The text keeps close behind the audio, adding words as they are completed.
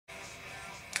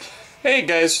Hey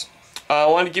guys, I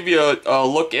wanted to give you a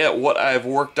look at what I've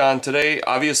worked on today.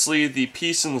 Obviously the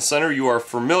piece in the center you are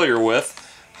familiar with.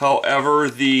 However,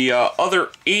 the other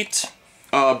 8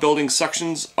 building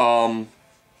sections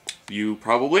you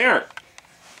probably aren't.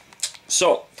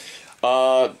 So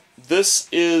this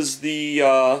is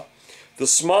the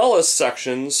smallest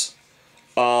sections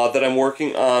that I'm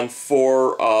working on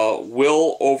for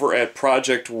Will over at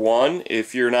Project One.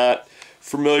 If you're not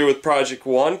familiar with Project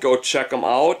One, go check them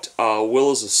out.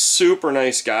 Will is a super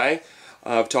nice guy.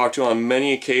 I've talked to him on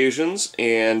many occasions,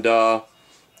 and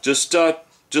just a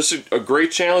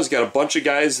great channel. He's got a bunch of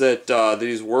guys that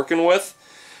he's working with,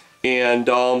 and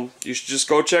you should just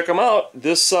go check him out.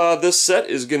 This set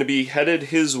is going to be headed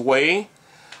his way.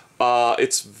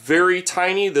 It's very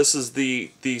tiny. This is the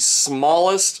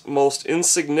smallest, most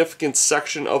insignificant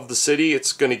section of the city.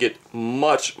 It's going to get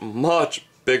much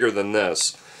bigger than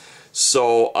this.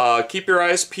 So keep your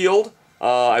eyes peeled.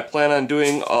 I plan on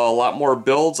doing a lot more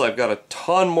builds. I've got a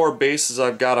ton more bases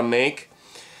I've got to make,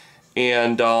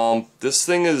 and this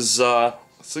thing's going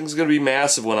to be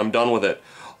massive when I'm done with it.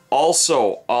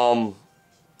 Also,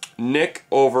 Nick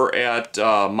over at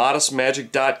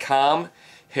ModestMagic.com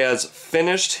has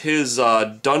finished his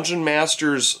Dungeon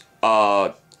Masters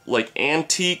like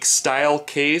antique style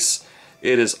case.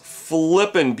 It is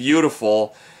flippin'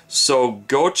 beautiful. So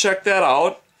go check that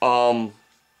out.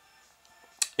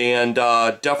 And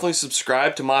definitely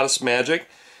subscribe to Modest Magic.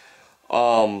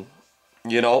 You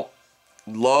know,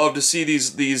 love to see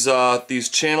these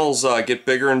channels get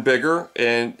bigger and bigger,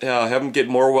 and have them get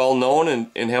more well known,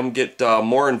 and have them get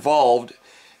more involved.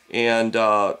 And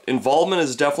involvement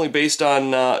is definitely based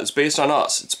on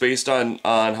us. It's based on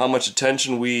how much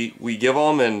attention we give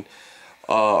them, and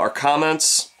our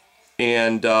comments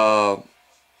and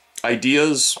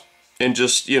ideas, and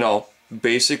just, you know,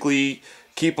 basically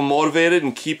keep them motivated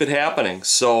and keep it happening.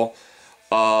 So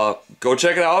go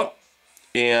check it out,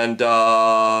 and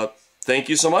thank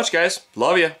you so much, guys.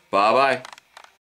 Love you. Bye bye.